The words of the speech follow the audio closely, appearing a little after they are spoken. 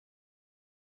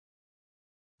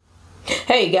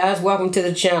Hey guys, welcome to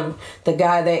the channel, The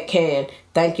Guy That Can.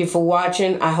 Thank you for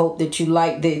watching. I hope that you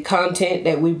like the content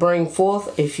that we bring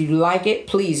forth. If you like it,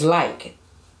 please like,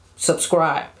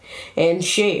 subscribe, and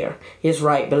share. It's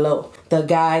right below. The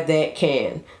Guy That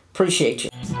Can. Appreciate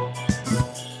you.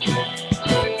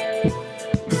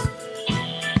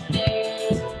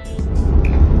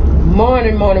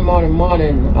 Morning.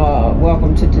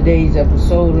 Welcome to today's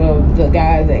episode of The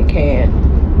Guy That Can.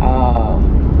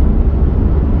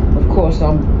 Of course,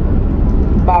 I'm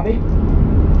Bobby.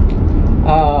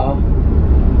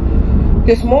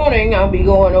 This morning, I'll be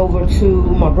going over to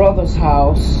my brother's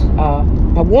house.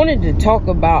 I wanted to talk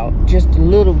about just a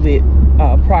little bit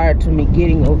prior to me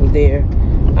getting over there.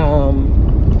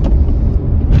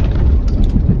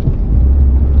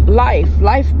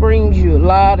 Life brings you a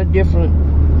lot of different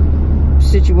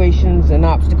situations and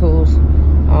obstacles,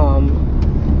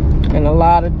 and a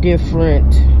lot of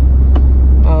different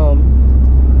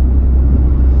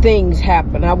things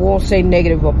happen. I won't say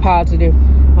negative or positive,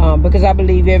 because I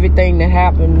believe everything that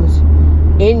happens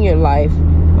in your life,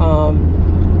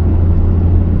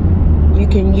 you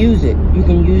can use it. You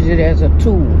can use it as a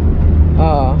tool.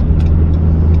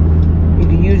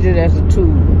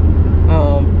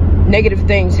 Negative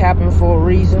things happen for a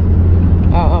reason,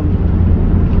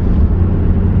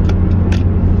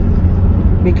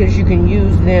 because you can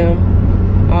use them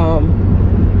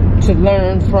to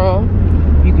learn from.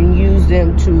 You can use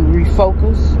them to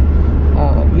refocus.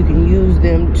 You can use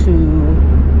them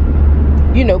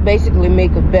to, basically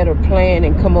make a better plan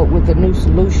and come up with a new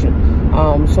solution.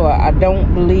 So I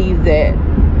don't believe that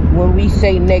when we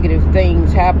say negative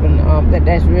things happen,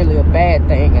 that's really a bad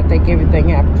thing. I think everything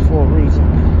happens for a reason.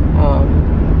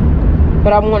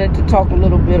 But I wanted to talk a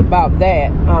little bit about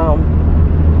that.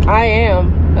 I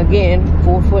am, again,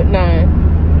 4'9".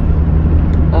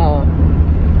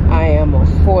 I am a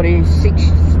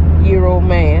 46-year-old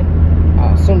man,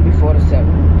 soon to be 47.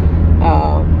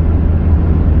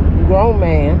 Grown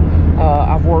man.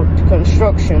 I've worked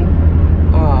construction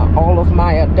all of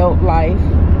my adult life,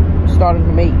 starting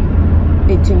from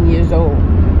 18 years old.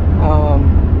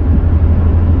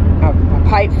 I'm a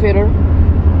pipe fitter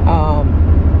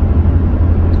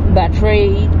by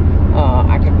trade.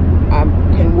 I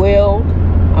can weld,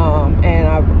 and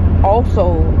I'm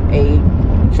also a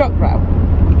truck driver.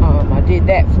 I did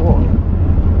that for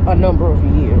a number of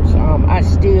years. I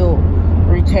still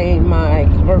retain my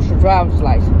commercial driver's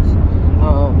license.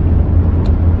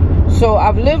 So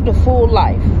I've lived a full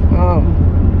life,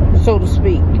 so to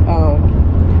speak.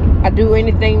 I do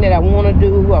anything that I want to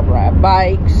do. I ride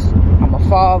bikes. I'm a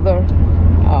father,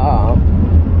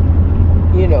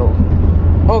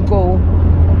 uncle,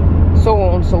 so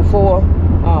on and so forth.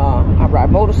 I ride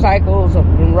motorcycles. I've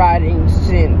been riding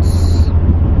since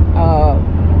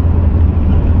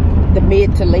the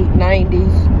mid to late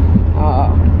 90s.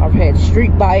 I've had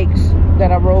street bikes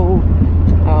that I rode,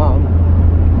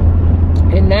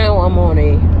 and now I'm on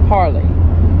a Harley.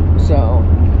 So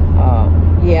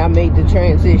yeah, I made the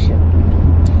transition.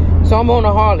 So I'm on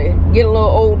a Harley, get a little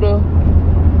older,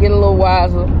 get a little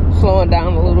wiser, slowing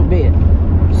down a little bit.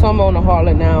 So I'm on a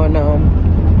Harley now, and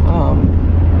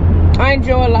I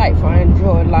enjoy life.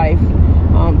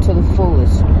 To the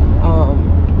fullest.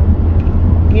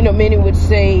 Many would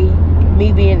say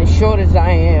me being as short as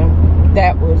I am,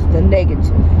 that was the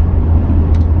negative.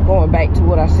 Going back to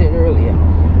what I said earlier.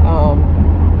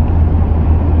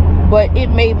 But it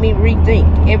made me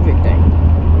rethink everything.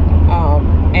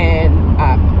 And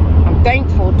I'm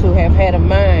thankful to have had a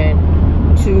mind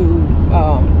to,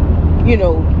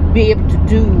 be able to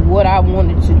do what I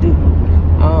wanted to do.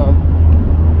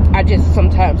 I just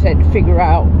sometimes had to figure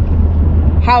out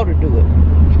how to do it.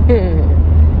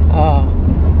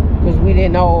 Because we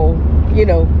didn't all,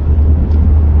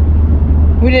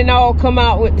 come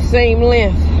out with the same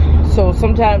length. So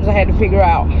sometimes I had to figure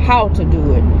out how to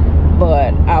do it.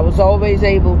 But I was always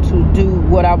able to do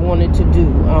what I wanted to do.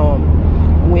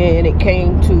 When it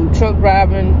came to truck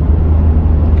driving,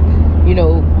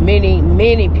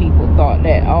 many people thought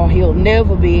that, oh, he'll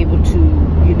never be able to,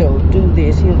 do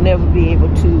this. He'll never be able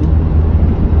to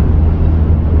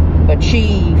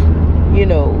achieve,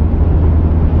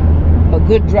 a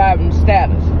good driving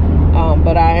status.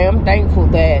 But I am thankful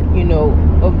that,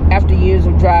 after years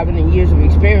of driving and years of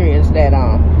experience, that,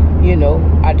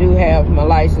 I do have my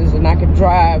license and I can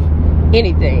drive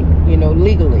anything,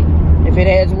 legally. If it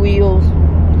has wheels,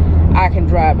 I can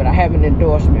drive it. I have an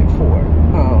endorsement for it.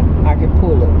 I can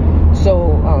pull it.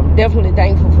 So, definitely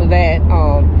thankful for that.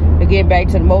 Again, back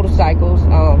to the motorcycles,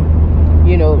 oh,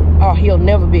 he'll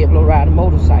never be able to ride a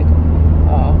motorcycle.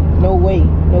 no way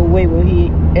will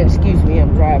he, excuse me,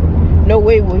 I'm driving. No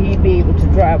way will he be able to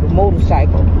drive a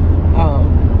motorcycle.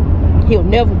 He'll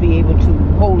never be able to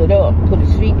hold it up, put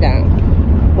his feet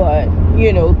down. But,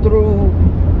 you know, through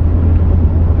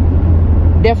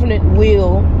definite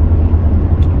will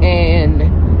and,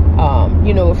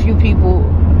 you know, a few people,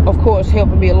 of course,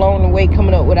 helping me along the way,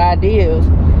 coming up with ideas,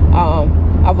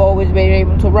 I've always been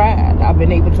able to ride. I've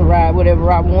been able to ride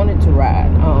whatever I wanted to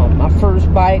ride. My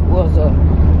first bike was a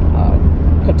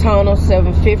Katana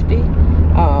 750.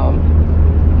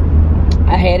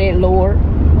 I had it lowered,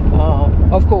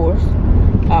 of course.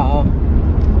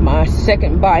 My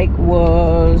second bike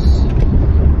was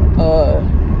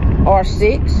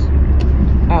R6.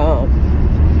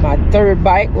 My third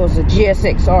bike was a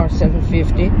GSX-R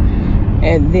 750.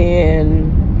 And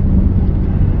then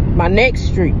my next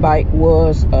street bike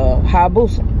was a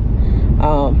Hayabusa.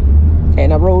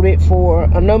 And I rode it for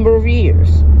a number of years.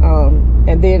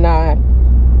 And then I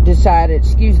decided,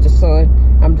 excuse the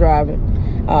sun, I'm driving.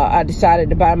 I decided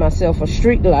to buy myself a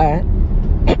Street Glide,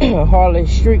 a Harley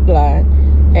Street Glide,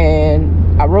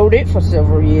 and I rode it for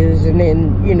several years, and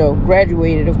then, you know,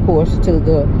 graduated, of course, to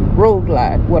the Road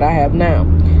Glide, what I have now.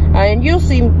 And you'll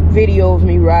see video of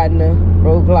me riding the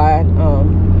Road Glide.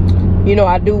 You know,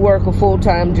 I do work a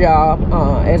full-time job.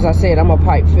 As I said, I'm a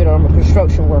pipe fitter, I'm a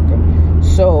construction worker.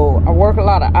 So I work a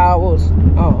lot of hours.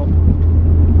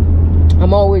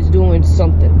 I'm always doing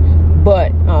something.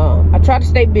 But I try to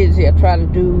stay busy. I try to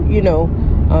do, you know,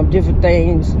 different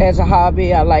things. As a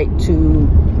hobby, I like to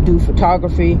do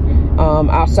photography.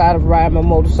 Outside of riding my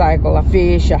motorcycle, I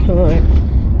fish, I hunt.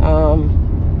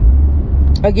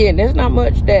 Again, there's not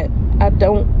much that I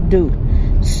don't do.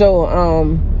 So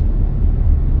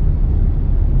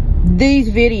these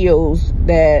videos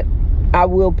that I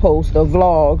will post, the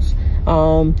vlogs,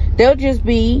 they'll just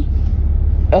be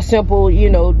a simple, you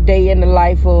know, day in the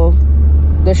life of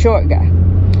the short guy,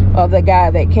 or the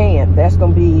guy that can. That's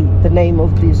gonna be the name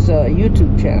of this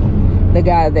YouTube channel, the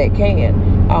guy that can.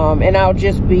 And I'll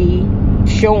just be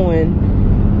showing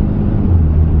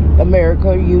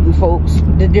America, you the folks,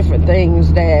 the different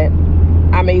things that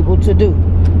I'm able to do.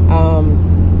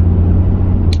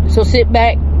 So sit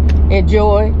back,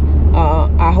 enjoy.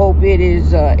 I hope it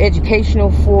is educational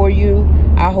for you.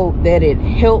 I hope that it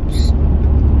helps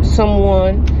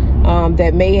someone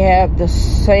that may have the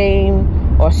same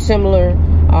or similar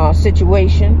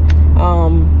situation.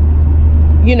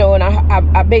 You know, and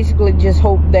I basically just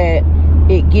hope that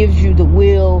it gives you the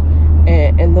will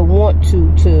and the want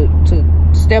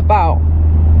to step out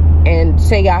and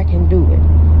say, I can do it.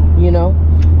 You know,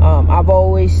 I've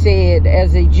always said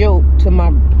as a joke to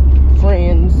my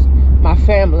friends, my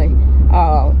family,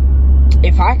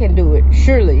 if I can do it,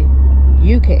 surely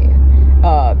you can.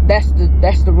 That's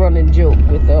the running joke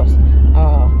with us.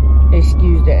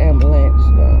 Excuse the ambulance.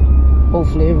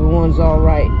 Hopefully everyone's all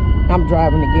right. I'm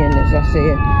driving again, as I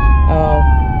said.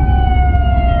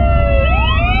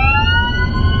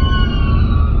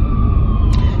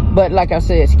 But like I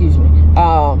said, excuse me.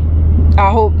 I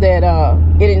hope that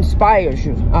it inspires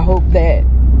you. I hope that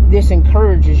this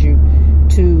encourages you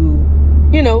to,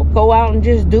 you know, go out and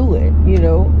just do it. You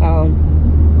know,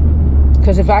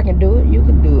 because if I can do it, you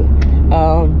can do it.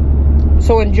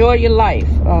 So enjoy your life.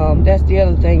 That's the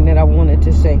other thing that I wanted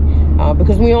to say.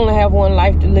 Because we only have one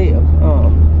life to live.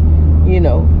 You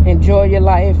know, enjoy your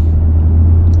life.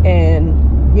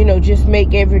 And, you know, just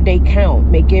make every day count.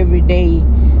 Make every day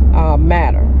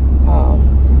matter.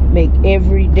 Make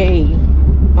every day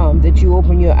that you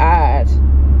open your eyes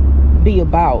be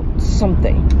about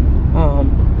something.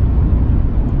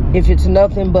 If it's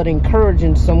nothing but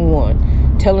encouraging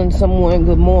someone, telling someone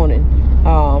good morning.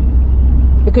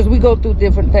 Because we go through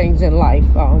different things in life.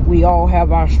 We all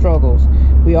have our struggles.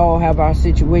 We all have our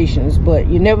situations. But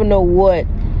you never know what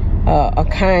a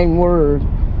kind word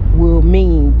will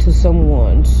mean to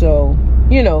someone. So,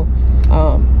 you know,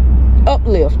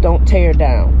 uplift, don't tear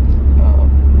down.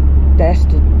 That's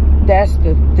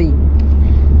the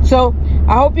theme. So,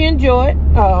 I hope you enjoy it.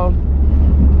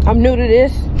 I'm new to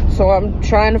this, so I'm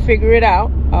trying to figure it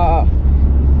out.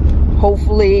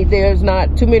 Hopefully, there's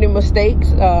not too many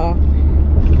mistakes.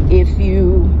 If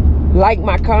you like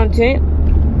my content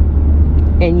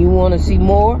and you want to see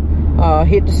more,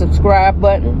 hit the subscribe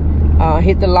button,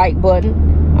 hit the like button,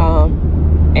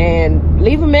 and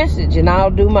leave a message, and I'll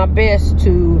do my best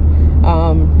to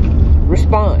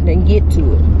respond and get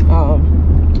to it.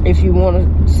 If you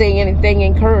want to say anything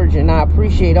encouraging, I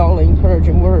appreciate all the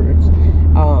encouraging words.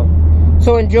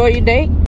 So enjoy your day.